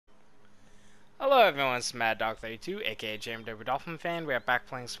Hello everyone, it's MaddDog32, aka JMW Dolphin Fan. We are back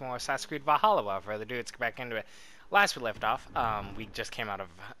playing some more Assassin's Creed Valhalla. Without further ado, let's get back into it. Last we left off, we just came out of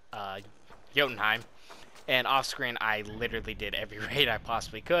Jotunheim, and off screen I literally did every raid I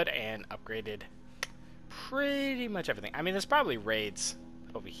possibly could and upgraded pretty much everything. I mean, there's probably raids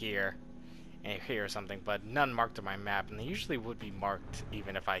over here and here or something, but none marked on my map, and they usually would be marked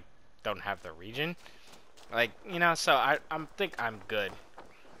even if I don't have the region. Like, you know, so I think I'm good.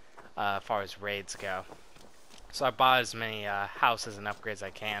 As far as raids go. So I bought as many houses and upgrades as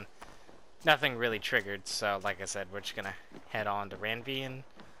I can. Nothing really triggered, so like I said, we're just gonna head on to Ranvi and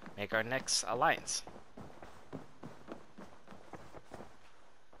make our next alliance.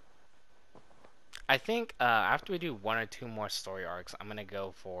 I think after we do one or two more story arcs, I'm gonna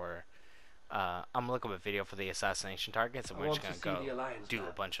go for I'm gonna look up a video for the assassination targets, and we're just gonna go do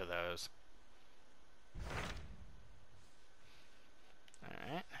a bunch of those.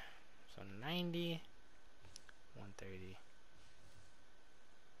 Alright. So 90, 130.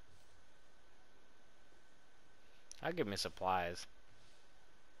 I'll give me supplies.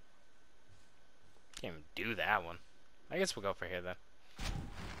 Can't even do that one. I guess we'll go for here then.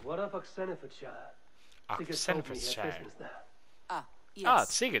 What of Oxenfordshire? Oxenfordshire. Ah, yes. Oh,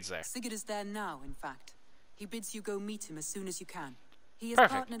 Sigurd's there. Sigurd is there now, in fact. He bids you go meet him as soon as you can. He has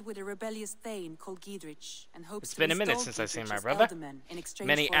Perfect. partnered with a rebellious Thane called Giedrich and hopes It's to been a minute install since I've seen my Giedrich as brother. alderman in exchange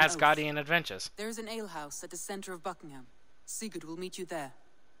Many for an oath. Asgardian adventures. There is an alehouse at the center of Buckingham. Sigurd will meet you there.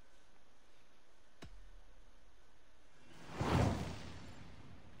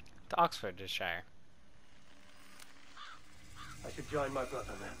 To Oxfordshire. I should join my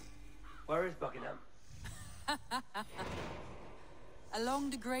brother then. Where is Buckingham? Along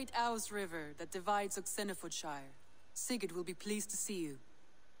the great Ouse River that divides Oxenfordshire. Sigurd will be pleased to see you.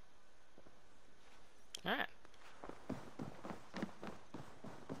 Alright.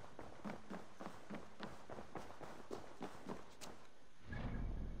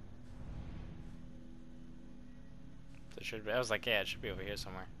 I was like, yeah, it should be over here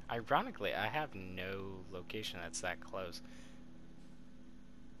somewhere. Ironically, I have no location that's that close.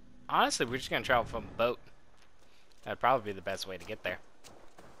 Honestly, we're just gonna travel from boat. That'd probably be the best way to get there.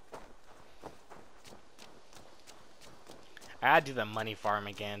 I gotta do the money farm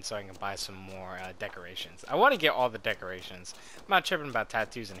again so I can buy some more decorations. I want to get all the decorations. I'm not tripping about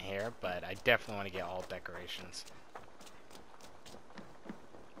tattoos and hair, but I definitely want to get all decorations.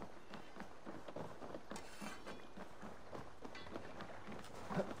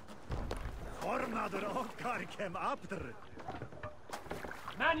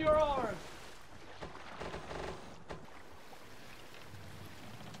 Man your oars!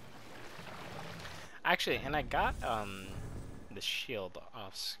 Actually, and I got the shield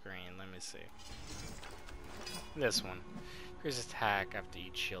off screen. Let me see. This one. Here's attack after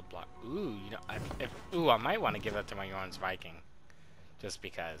each shield block. Ooh, you know, I might want to give that to my Jorn's Viking, just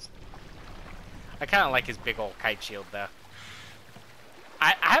because. I kind of like his big old kite shield though.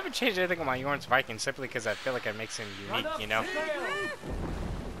 I haven't changed anything on my Jorn's Viking simply because I feel like it makes him unique, you know.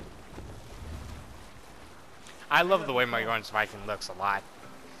 I love the way my Jorn's Viking looks a lot,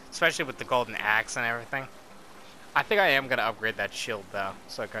 especially with the golden axe and everything. I think I am gonna upgrade that shield though,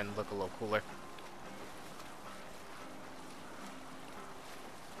 so it can look a little cooler.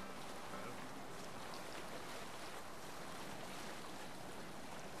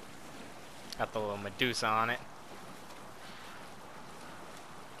 Got the little Medusa on it.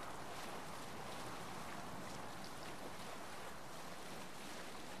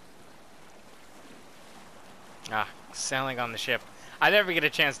 Ah, sailing on the ship. I never get a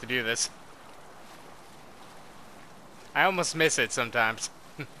chance to do this. I almost miss it sometimes.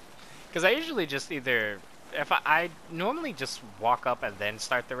 Because I usually just either... If I normally just walk up and then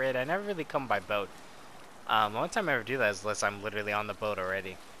start the raid. I never really come by boat. The only time I ever do that is unless I'm literally on the boat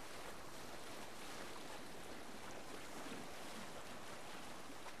already.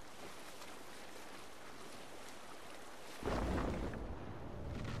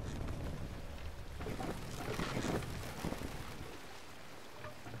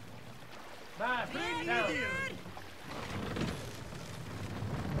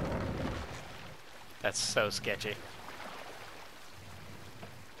 That's so sketchy.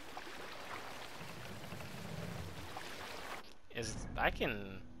 I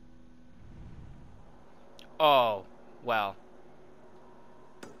can... Oh, well.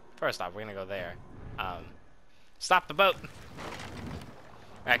 First off, we're gonna go there. Stop the boat!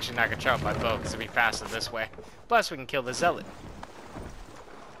 We're actually not gonna travel by boat because it'll be faster this way. Plus, we can kill the zealot.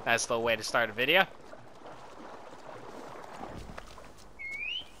 Nice little way to start a video.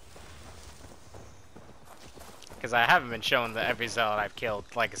 because I haven't been shown the every zealot I've killed.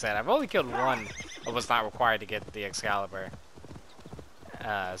 Like I said, I've only killed one that was not required to get the Excalibur.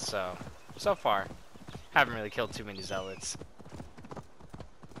 So far, haven't really killed too many zealots.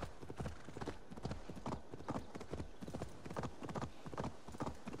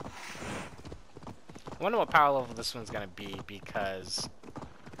 I wonder what power level this one's gonna be, because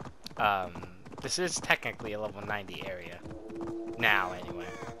this is technically a level 90 area. Now, anyway.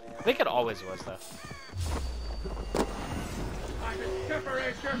 I think it always was, though.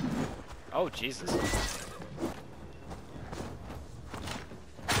 Oh, Jesus.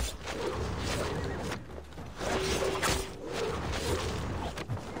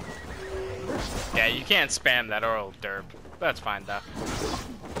 Yeah, you can't spam that oral derp. That's fine, though.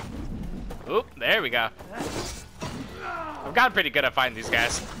 Oop, there we go. I've gotten pretty good at fighting these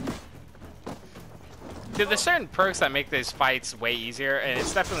guys. Dude, there's certain perks that make these fights way easier, and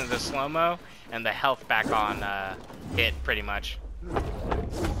it's definitely the slow-mo and the health back on hit, pretty much.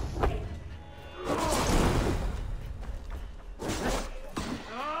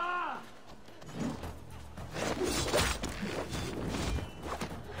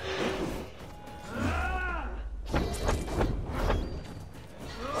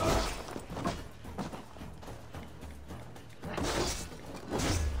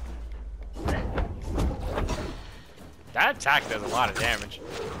 That attack does a lot of damage.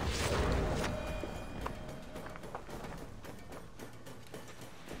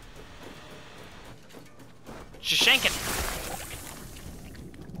 Shanking.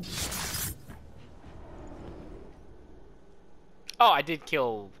 Oh, I did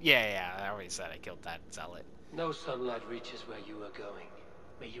kill. Yeah, I already said I killed that zealot. No sunlight reaches where you are going.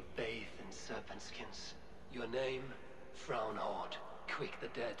 May you bathe in serpent skins. Your name, Frownhorde. Quick the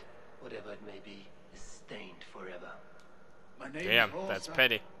dead, whatever it may be, is stained forever. My name Damn, is that's Horsa.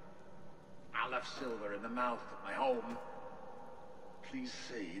 petty. I'll have silver in the mouth of my home. Please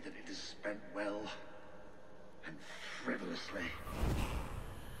say that it is spent well and frivolously.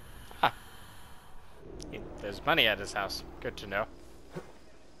 Huh. There's money at his house. Good to know.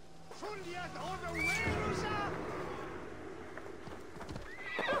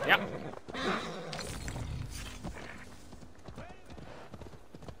 Yep.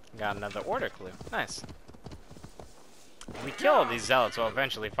 Got another order clue. Nice. If we kill all these zealots, we'll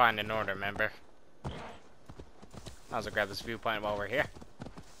eventually find an order member. I'll also grab this viewpoint while we're here.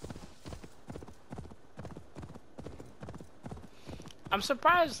 I'm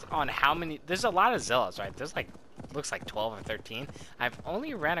surprised on how many. There's a lot of zealots, right? There's like, looks like 12 or 13. I've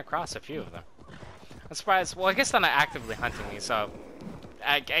only ran across a few of them. I'm surprised. Well, I guess they're not actively hunting me, so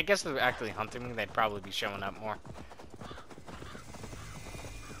I guess if they're actively hunting me, they'd probably be showing up more.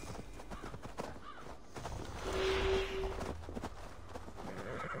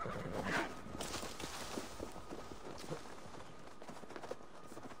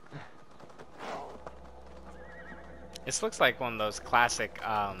 This looks like one of those classic,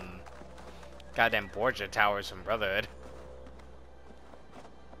 goddamn Borgia towers from Brotherhood.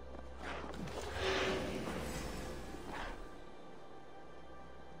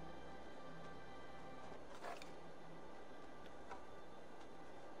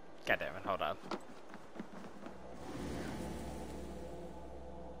 Goddamn it, hold on.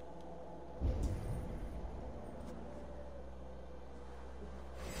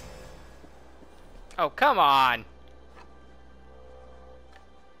 Oh, come on!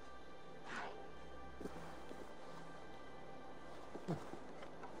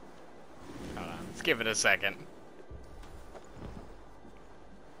 Let's give it a second.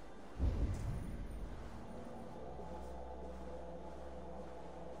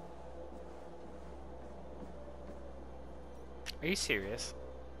 Are you serious?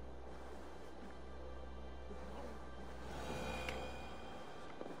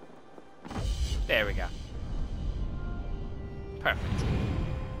 There we go. Perfect.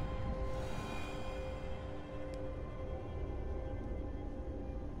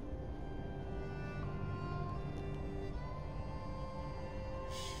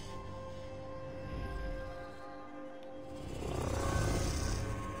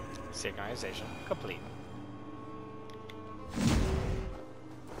 Synchronization complete.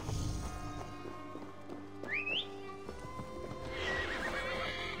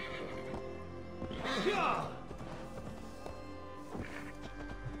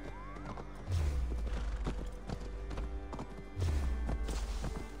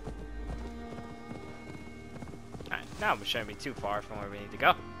 Alright, now we shouldn't be too far from where we need to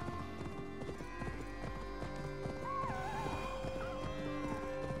go.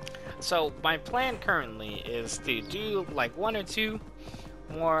 So my plan currently is to do like 1 or 2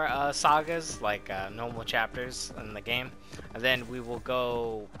 more sagas, like normal chapters in the game. And then we will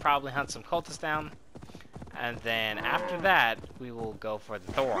go probably hunt some cultists down. And then after that, we will go for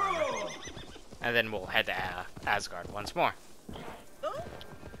the Thor armor. And then we'll head to Asgard once more.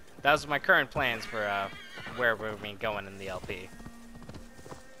 Those are my current plans for where we're going in the LP.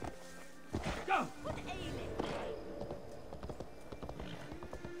 Go!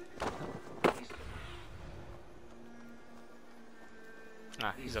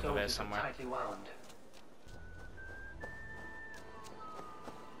 Ah, he's over there somewhere. Tightly wound.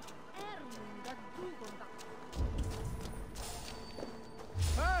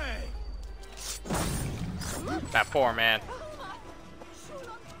 Hey! That poor man.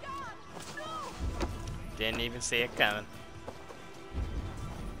 Didn't even see it coming.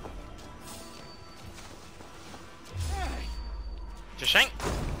 Jashank!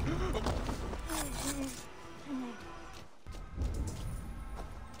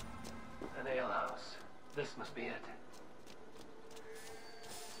 An alehouse. This must be it.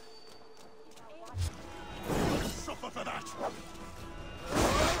 Suffer for that!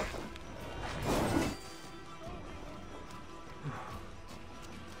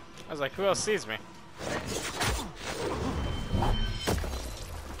 I was like, who else sees me?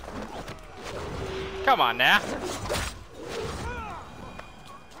 Come on now.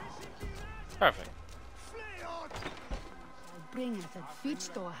 Perfect.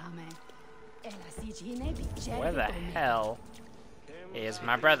 Where the hell is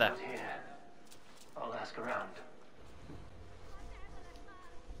my brother? Not here. I'll ask around.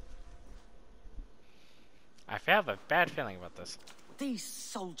 I have a bad feeling about this. These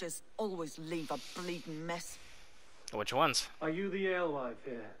soldiers always leave a bleeding mess. Which ones? Are you the alewife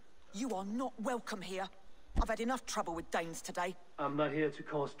here? You are not welcome here. I've had enough trouble with Danes today. I'm not here to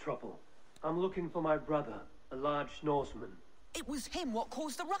cause trouble. I'm looking for my brother, a large Norseman. It was him what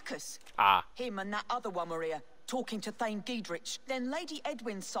caused the ruckus. Ah, Him and that other one were here, talking to Thane Giedrich. Then Lady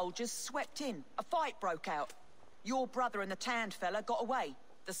Edwin's soldiers swept in. A fight broke out. Your brother and the tanned fella got away.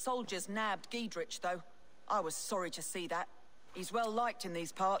 The soldiers nabbed Giedrich, though. I was sorry to see that. He's well liked in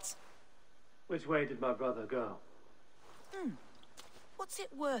these parts. Which way did my brother go? What's it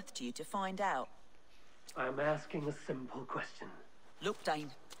worth to you to find out? I'm asking a simple question. Look, Dane,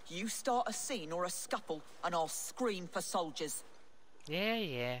 you start a scene or a scuffle, and I'll scream for soldiers.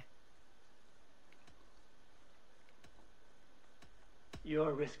 yeah.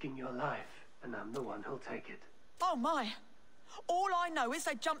 You're risking your life, and I'm the one who'll take it. Oh my! All I know is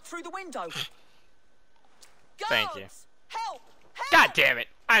they jumped through the window. Thank you. Guards! Help! Help! God damn it!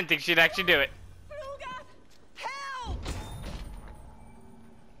 I didn't think she'd actually do it. Help!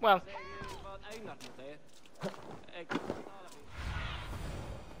 Well,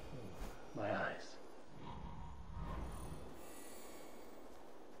 My eyes.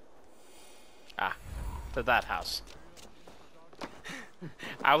 to that house.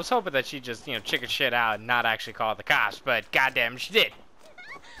 I was hoping that she'd just, chicken shit out and not actually call the cops, but goddamn, she did.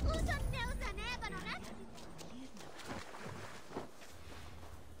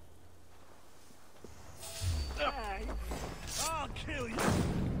 I'll kill you!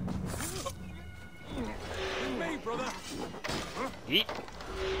 Me, brother! Yeet.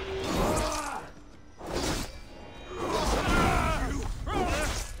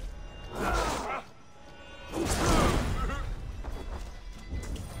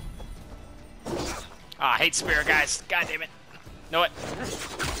 I hate spear guys. God damn it. Know it.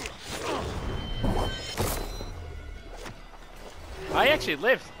 I actually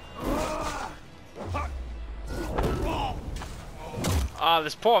lived. Oh,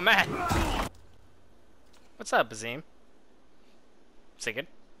 this poor man. What's up, Bazim? Sigurd.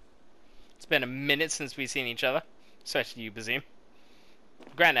 It's been a minute since we've seen each other. Especially you, Bazim.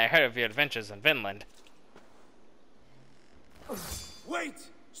 Granted, I heard of your adventures in Vinland. Wait!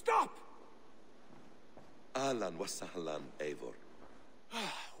 Stop! Ahlan wa sahlan, Eivor.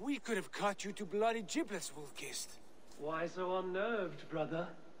 We could have cut you to bloody giblets, Wolf-Kissed. Why so unnerved, brother?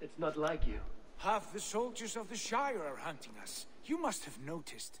 It's not like you. Half the soldiers of the Shire are hunting us. You must have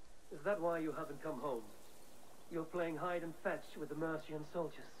noticed. Is that why you haven't come home? You're playing hide and fetch with the Mercian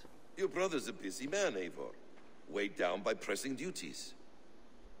soldiers. Your brother's a busy man, Eivor. Weighed down by pressing duties.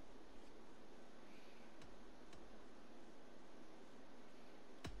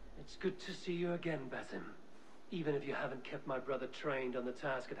 It's good to see you again, Basim. Even if you haven't kept my brother trained on the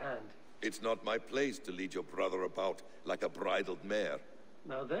task at hand. It's not my place to lead your brother about like a bridled mare.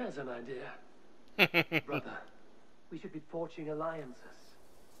 Now there's an idea. Brother, we should be forging alliances.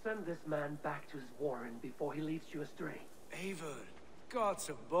 Send this man back to his warren before he leads you astray. Eivor, gods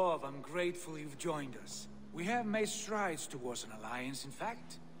above, I'm grateful you've joined us. We have made strides towards an alliance, in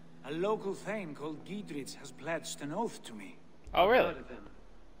fact. A local thane called Giedrich has pledged an oath to me. Oh, really? I've heard of him.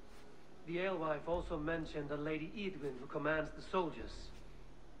 The alewife also mentioned a Lady Edwin who commands the soldiers.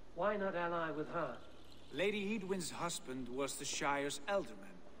 Why not ally with her? Lady Edwin's husband was the Shire's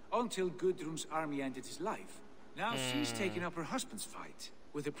elderman, until Gudrun's army ended his life. Now she's taken up her husband's fight,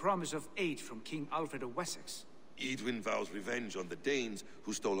 with the promise of aid from King Alfred of Wessex. Edwin vows revenge on the Danes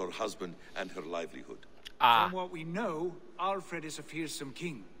who stole her husband and her livelihood. From what we know, Alfred is a fearsome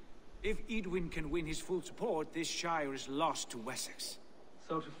king. If Edwin can win his full support, this Shire is lost to Wessex.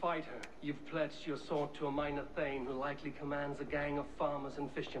 So to fight her, you've pledged your sword to a minor thane who likely commands a gang of farmers and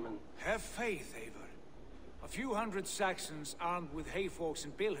fishermen. Have faith, Eivor. A few hundred Saxons armed with hayforks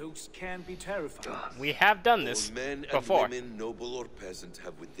and billhooks can be terrifying. We have done this All men and before. women, noble or peasant,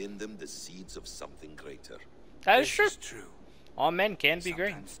 have within them the seeds of something greater. That is This true. is true. All men can be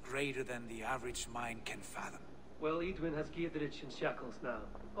great. Sometimes greater than the average mind can fathom. Well, Edwin has Giedrich in shackles now.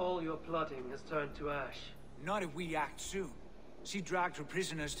 All your plotting has turned to ash. Not if we act soon. She dragged her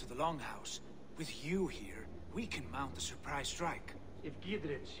prisoners to the Longhouse. With you here, we can mount a surprise strike. If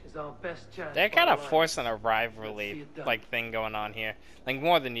Giedrich is our best chance... They're by kind of alliance, forcing a let's see rivalry it done. like thing going on here, like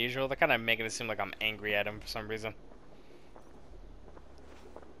more than usual. They're kind of making it seem like I'm angry at him for some reason,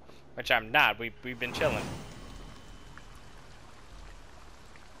 which I'm not. We've been chilling.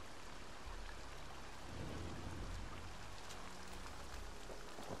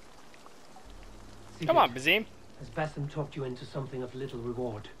 Come on, Bazim. Has Basim talked you into something of little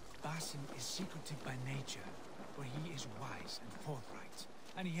reward? Basim is secretive by nature, but he is wise and forthright,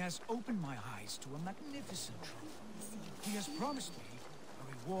 and he has opened my eyes to a magnificent truth. He has promised me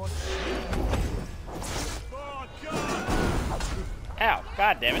a reward. Ow!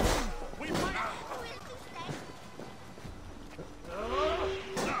 God damn it!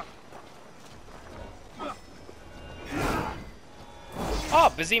 Oh,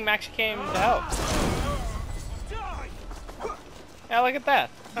 Bazim actually came to help. Yeah, look at that.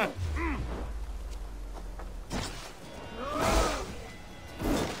 Huh.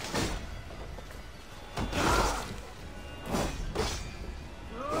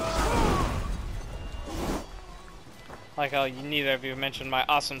 Like how neither of you mentioned my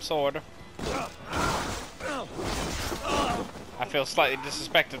awesome sword. I feel slightly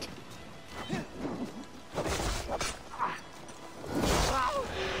disrespected.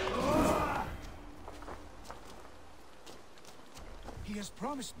 He has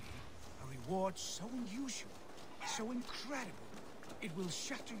promised me a reward so unusual, so incredible, it will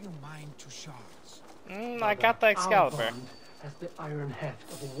shatter your mind to shards. I got the Excalibur. Our bond has the iron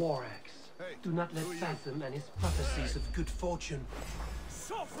heft of a war axe. Do not let Basim and his prophecies of good fortune...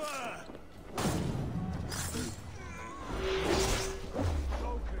 Suffer!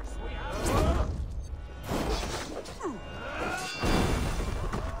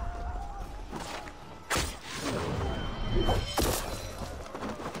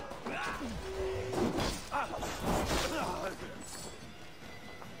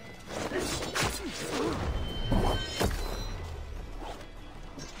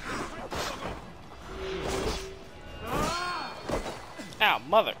 Ow,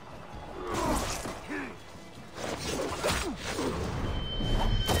 mother.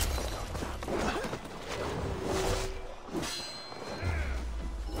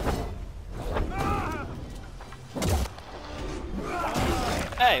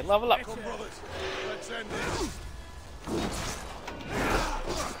 Hey, level up. Come, brothers. Let's end this.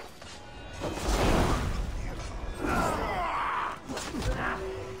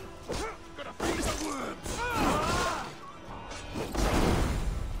 Gotta feed the worms.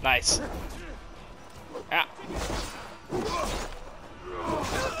 Nice. Ah.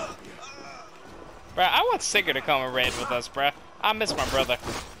 Bruh, I want Sigurd to come and raid with us, bruh. I miss my brother.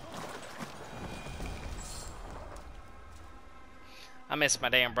 I miss my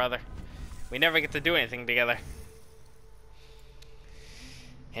damn brother. We never get to do anything together.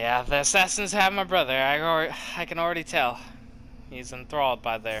 Yeah, the assassins have my brother. I can already tell. He's enthralled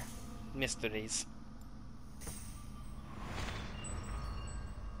by their mysteries.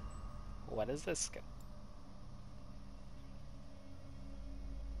 What is this?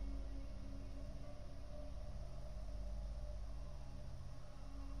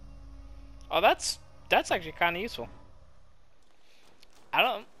 Oh, that's actually kind of useful. I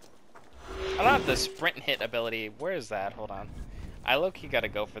don't have the sprint hit ability. Where is that? Hold on. I low-key gotta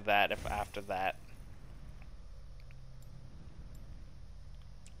go for that if after that.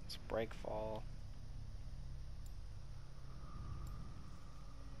 It's break fall.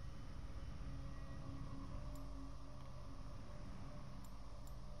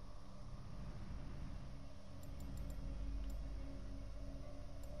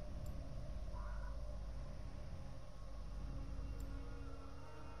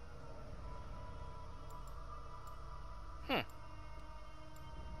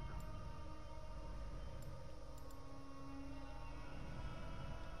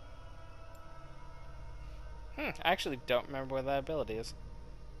 I actually don't remember where that ability is.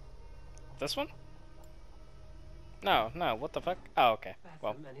 This one? No, what the fuck? Oh, okay.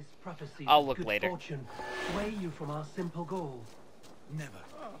 Well, Basim and his prophecies I'll of look good later. fortune sway you from our simple goal. Never.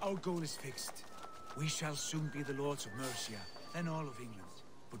 Our goal is fixed. We shall soon be the lords of Mercia, then all of England.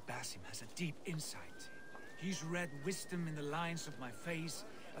 But Basim has a deep insight. He's read wisdom in the lines of my face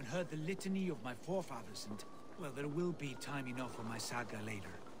and heard the litany of my forefathers, and, well, there will be time enough for my saga later.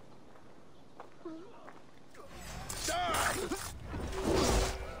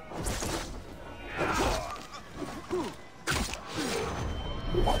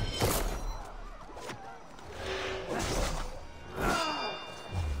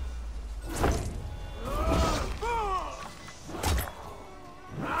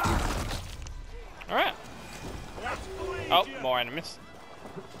 Alright. Oh, more enemies.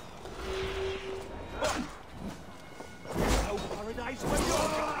 No paradise where you're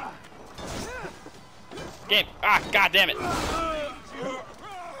going! Game. Ah, god damn it.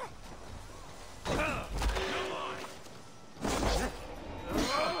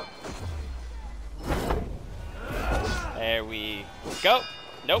 There we go.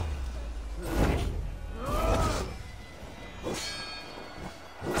 Nope.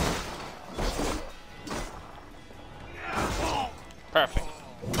 Perfect.